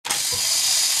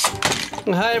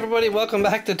Hi everybody, welcome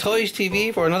back to Toys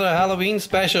TV for another Halloween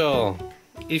special.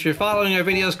 If you're following our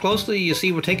videos closely, you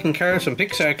see we're taking cars from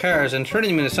Pixar Cars and turning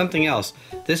them into something else.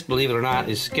 This, believe it or not,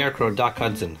 is Scarecrow Doc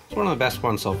Hudson. It's one of the best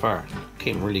ones so far.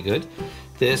 Came really good.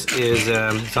 This is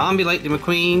Zombie Lightning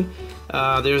McQueen.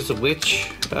 There's the Witch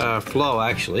Flo,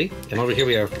 actually. And over here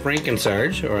we have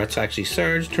Frankensarge, or it's actually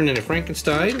Sarge turned into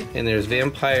Frankenstein. And there's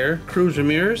Vampire Cruz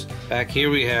Ramirez. Back here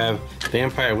we have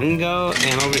Vampire Wingo.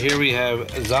 And over here we have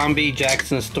Zombie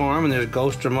Jackson Storm. And there's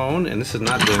Ghost Ramone. And this is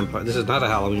not Vampire. This is not a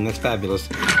Halloween. That's Fabulous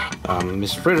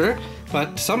Miss Fritter.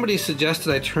 But somebody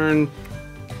suggested I turn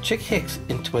Chick Hicks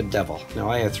into a devil. Now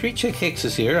I have 3 Chick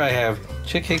Hickses here. I have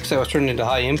Chick Hicks that was turned into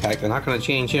High Impact. I'm not going to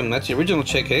change him. That's the original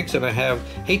Chick Hicks. And I have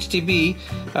HTB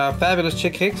Fabulous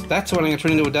Chick Hicks. That's what I'm going to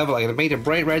turn into a devil. I'm going to make it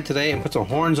bright red today and put some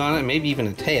horns on it and maybe even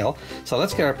a tail. So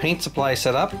let's get our paint supply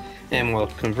set up and we'll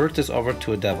convert this over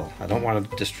to a devil. I don't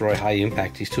want to destroy High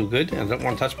Impact. He's too good and I don't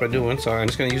want to touch my new one. So I'm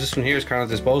just going to use this one here as kind of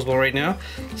disposable right now.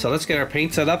 So let's get our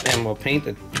paint set up and we'll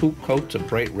paint 2 coats of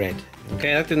bright red.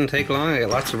 Okay, that didn't take long. I got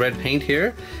lots of red paint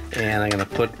here, and I'm gonna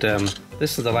put,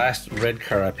 this is the last red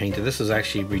car I painted. This is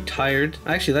actually retired.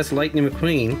 Actually, that's Lightning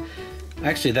McQueen.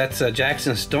 Actually, that's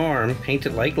Jackson Storm,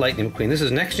 painted like Lightning McQueen. This is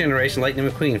next generation Lightning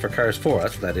McQueen for Cars 4.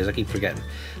 That's what that is, I keep forgetting.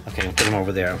 Okay, I'll put them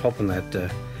over there. I'm hoping that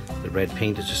the red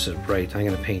paint is just as bright. I'm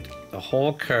gonna paint the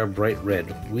whole car bright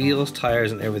red. Wheels,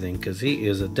 tires, and everything, because he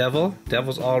is a devil.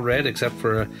 Devil's all red, except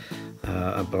for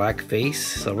a black face.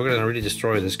 So we're going to really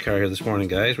destroy this car here this morning,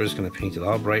 guys. We're just going to paint it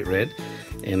all bright red,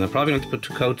 and I'm probably going to put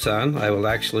 2 coats on. I will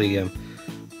actually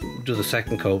do the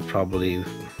second coat probably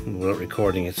without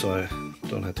recording it, so I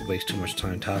don't have to waste too much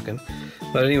time talking.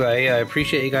 But anyway, I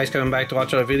appreciate you guys coming back to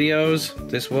watch our videos.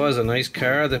 This was a nice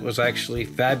car that was actually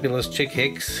Fabulous Chick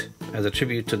Hicks as a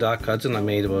tribute to Doc Hudson. I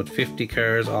made about 50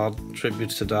 cars, all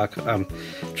tributes to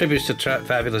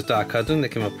Fabulous Doc Hudson. They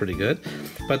came out pretty good,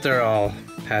 but they're all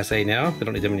passe now. We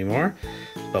don't need them anymore.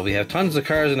 But we have tons of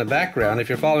cars in the background. If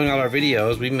you're following all our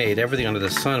videos, we made everything under the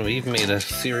sun. We even made a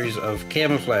series of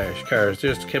camouflage cars.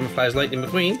 There's Camouflage Lightning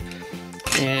McQueen.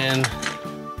 And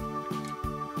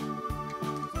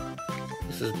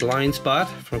this is Blind Spot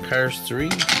from Cars 3.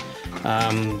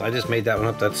 I just made that one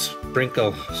up. That's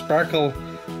Sparkle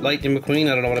Lightning McQueen.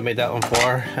 I don't know what I made that one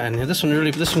for. And this one here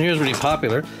is really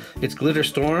popular. It's Glitter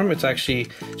Storm. It's actually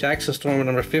Jackson Storm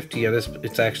number 50. And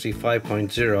it's actually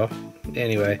 5.0.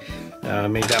 Anyway, I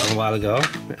made that one a while ago.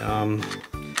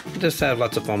 Just have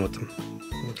lots of fun with them.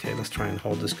 Okay, let's try and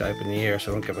hold this guy up in the air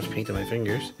so I don't get much paint on my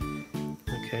fingers.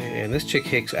 Okay, and this Chick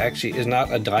Hicks actually is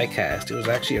not a die cast. It was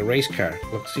actually a race car.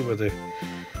 Look, see where the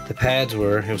pads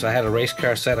were. I had a race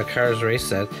car set, a Cars race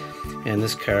set, and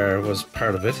this car was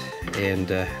part of it. And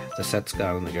the set's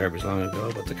gone in the garbage long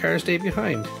ago, but the car stayed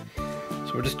behind.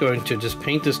 So we're just going to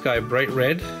paint this guy bright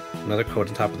red. Another coat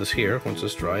on top of this here once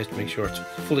this dries to make sure it's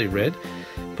fully red.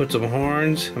 Put some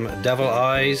horns, some devil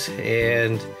eyes,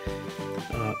 and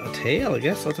a tail, I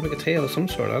guess. I'll have to make a tail of some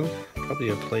sort of. Probably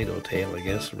a Play-Doh tail, I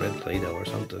guess. Red Play-Doh or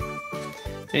something.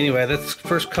 Anyway, that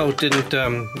first coat didn't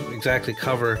exactly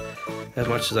cover as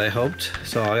much as I hoped.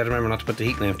 So I gotta remember not to put the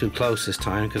heat lamp too close this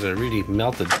time because I really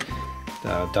melted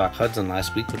Doc Hudson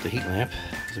last week with the heat lamp.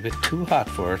 It was a bit too hot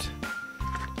for it.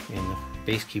 And the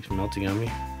base keeps melting on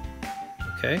me.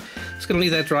 Okay, just gonna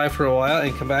leave that dry for a while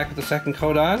and come back with the second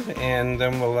coat on, and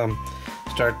then we'll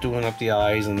start doing up the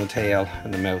eyes and the tail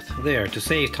and the mouth. There, to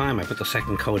save time, I put the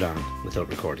second coat on without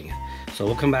recording it. So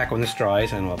we'll come back when this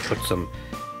dries and we'll put some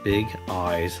big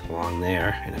eyes along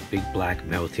there and a big black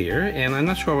mouth here. And I'm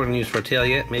not sure what I'm gonna use for a tail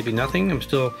yet. Maybe nothing. I'm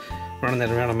still running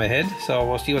that around in my head. So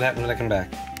we'll see what happens when I come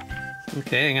back.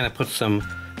 Okay, I'm gonna put some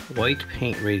white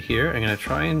paint right here. I'm gonna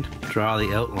try and draw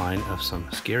the outline of some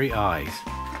scary eyes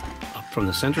up from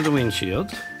the center of the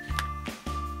windshield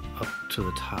up to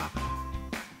the top.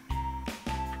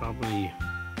 Probably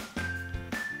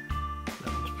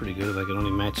that looks pretty good if I could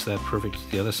only match that perfect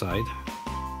to the other side.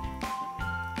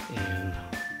 And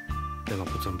then I'll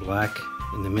put some black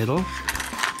in the middle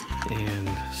and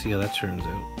see how that turns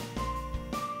out.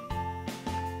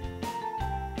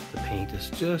 The paint is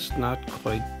just not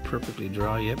quite perfectly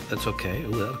dry yet, but that's okay.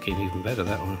 Ooh, that came even better,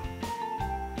 that one.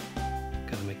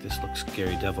 Gotta make this look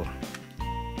scary devil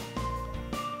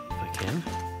if I can.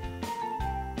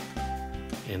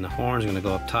 And the horns are going to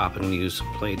go up top. I'm going to use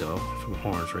some Play-Doh from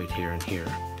horns right here and here.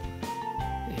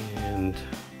 And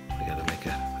I got to make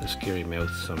a scary mouth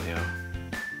somehow.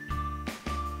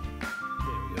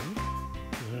 There we go.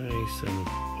 Nice and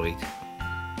white.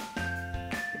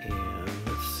 And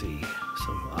let's see,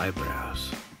 some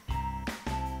eyebrows.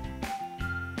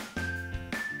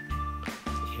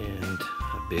 And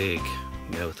a big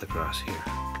mouth across here.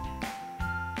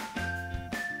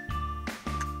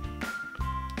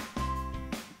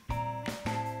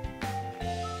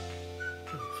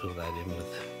 fill that in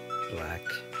with black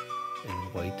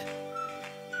and white.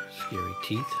 Scary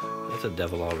teeth. That's a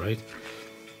devil, all right.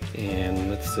 And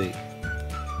let's see.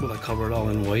 Will I cover it all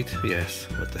in white? Yes.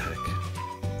 What the heck?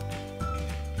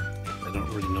 I don't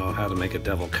really know how to make a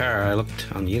devil car. I looked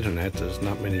on the internet. There's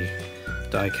not many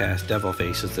die-cast devil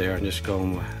faces there. And just go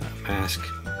with a mask.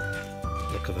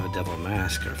 Look of a devil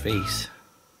mask or face.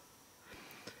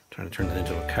 Trying to turn it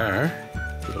into a car.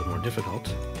 A little more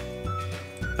difficult.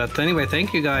 But anyway,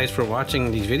 thank you guys for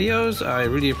watching these videos. I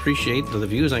really appreciate the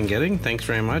views I'm getting. Thanks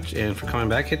very much. And for coming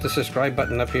back, hit the subscribe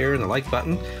button up here and the like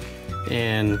button.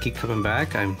 And keep coming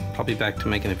back. I'm probably back to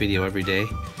making a video every day.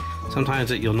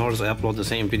 Sometimes you'll notice I upload the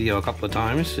same video a couple of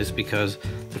times. It's because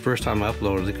the first time I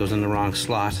upload it goes in the wrong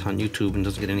slot on YouTube and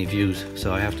doesn't get any views.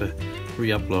 So I have to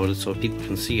re-upload it so people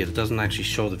can see it. It doesn't actually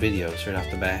show the videos right off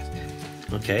the bat.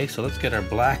 Okay, so let's get our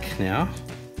black now.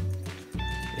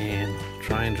 And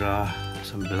try and draw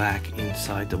some black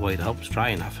inside the white. I hope it's dry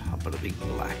enough. I'll put a big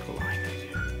black line right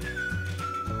here.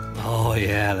 Oh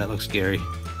yeah, that looks scary.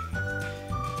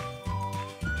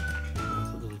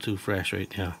 That's a little too fresh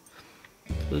right now.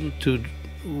 A little too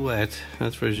wet,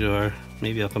 that's for sure.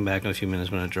 Maybe I'll come back in a few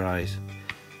minutes when it dries.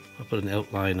 I'll put an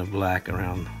outline of black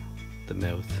around the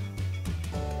mouth.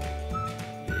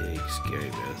 Big scary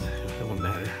mouth. It won't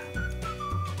matter.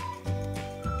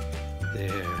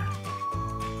 There.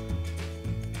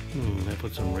 I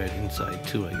put some red inside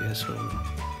too, I guess, when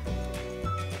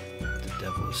the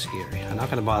devil is scary. I'm not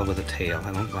going to bother with the tail.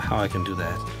 I don't know how I can do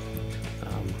that.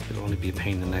 It'll only be a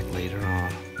pain in the neck later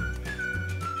on.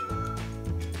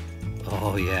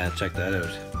 Oh yeah, check that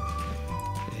out.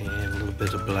 And a little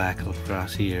bit of black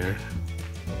across here.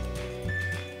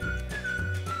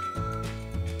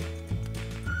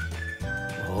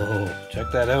 Oh,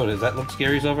 check that out. Does that look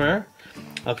scary so far?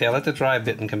 Okay, I'll let it dry a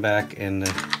bit and come back and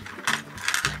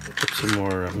put some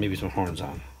more, maybe some horns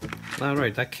on.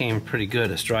 Alright, that came pretty good.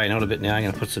 It's drying out a bit now. I'm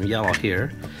going to put some yellow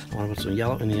here. I want to put some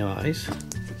yellow in the eyes.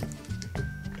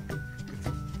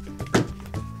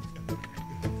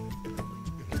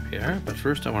 Here, but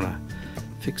first I want to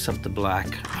fix up the black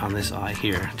on this eye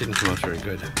here. It didn't come out very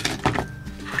good.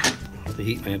 The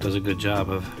heat lamp does a good job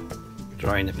of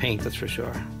drying the paint, that's for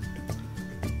sure.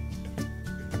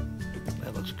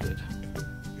 That looks good.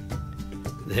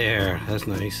 There, that's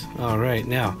nice. Alright,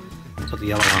 now I'll put the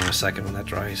yellow on in a second when that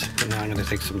dries. And now I'm going to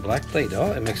take some black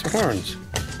Play-Doh and make some horns.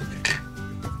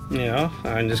 Now,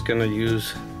 I'm just going to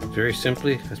use, very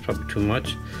simply, that's probably too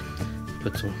much,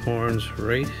 put some horns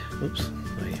right, oops,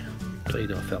 my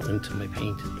Play-Doh fell into my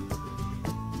paint.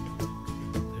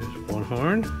 There's one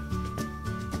horn.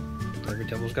 Every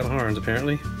devil's got horns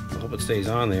apparently. I hope it stays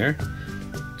on there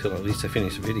till at least I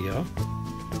finish the video.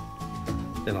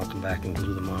 Then I'll come back and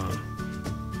glue them on.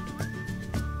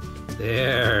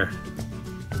 There.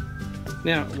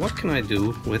 Now, what can I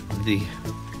do with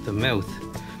the mouth?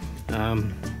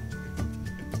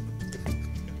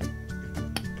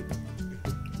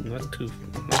 Not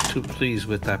too pleased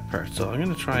with that part, so I'm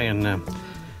going to try and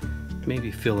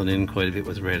maybe fill it in quite a bit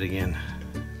with red again.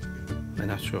 I'm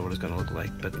not sure what it's going to look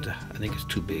like, but I think it's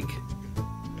too big.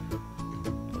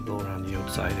 I'll go around the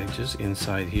outside edges,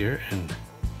 inside here, and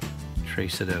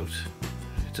trace it out.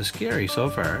 It's a scary so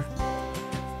far,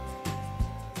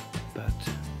 but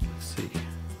let's see.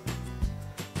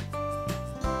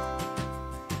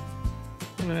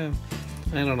 Well,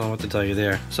 I don't know what to tell you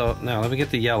there. So now let me get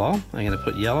the yellow. I'm going to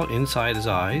put yellow inside his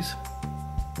eyes.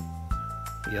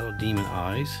 Yellow demon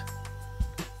eyes.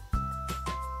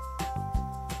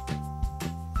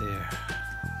 There.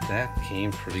 That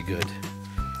came pretty good.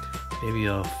 Maybe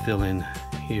I'll fill in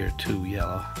here too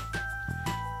yellow.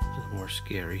 A little more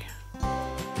scary.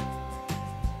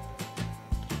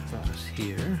 Across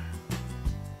here.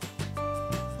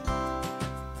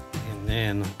 And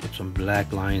then I'll put some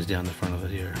black lines down the front of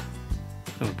it here.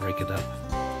 I'm gonna break it up.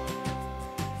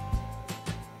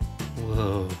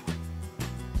 Whoa.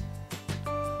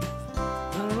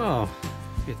 I don't know.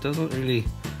 It doesn't really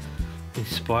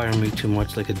inspire me too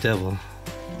much like a devil.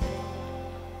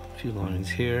 A few lines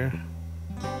here.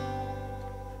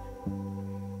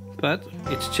 But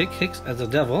it's Chick Hicks as a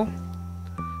devil,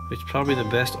 which is probably the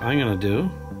best I'm gonna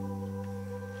do.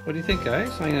 What do you think,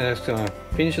 guys? I'm just gonna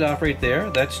finish it off right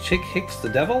there. That's Chick Hicks the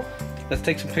devil. Let's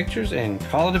take some pictures and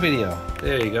call it a video.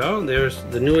 There you go. There's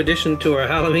the new addition to our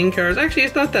Halloween cars. Actually,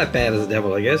 it's not that bad as a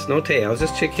devil, I guess. No tail. It's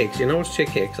just Chick Hicks. You know it's Chick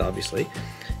Hicks, obviously.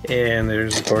 And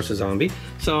there's, of course, a zombie.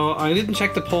 So I didn't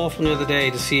check the poll from the other day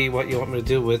to see what you want me to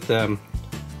do with Fid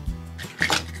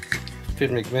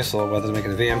McMissile, whether to make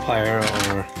it a vampire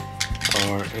or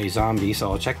or a zombie,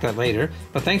 so I'll check that later.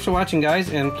 But thanks for watching, guys,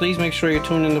 and please make sure you're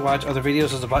tuned in to watch other videos.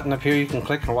 There's a button up here you can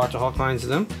click and watch all kinds of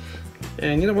them.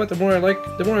 And you know what? The more I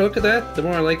look at that, the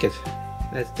more I like it.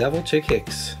 That's Zebra Chick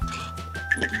Hicks.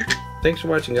 Thanks for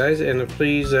watching, guys, and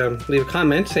please leave a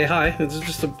comment, say hi. It's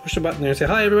just push a button there, say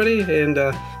hi, everybody, and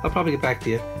I'll probably get back to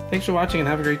you. Thanks for watching, and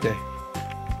have a great day.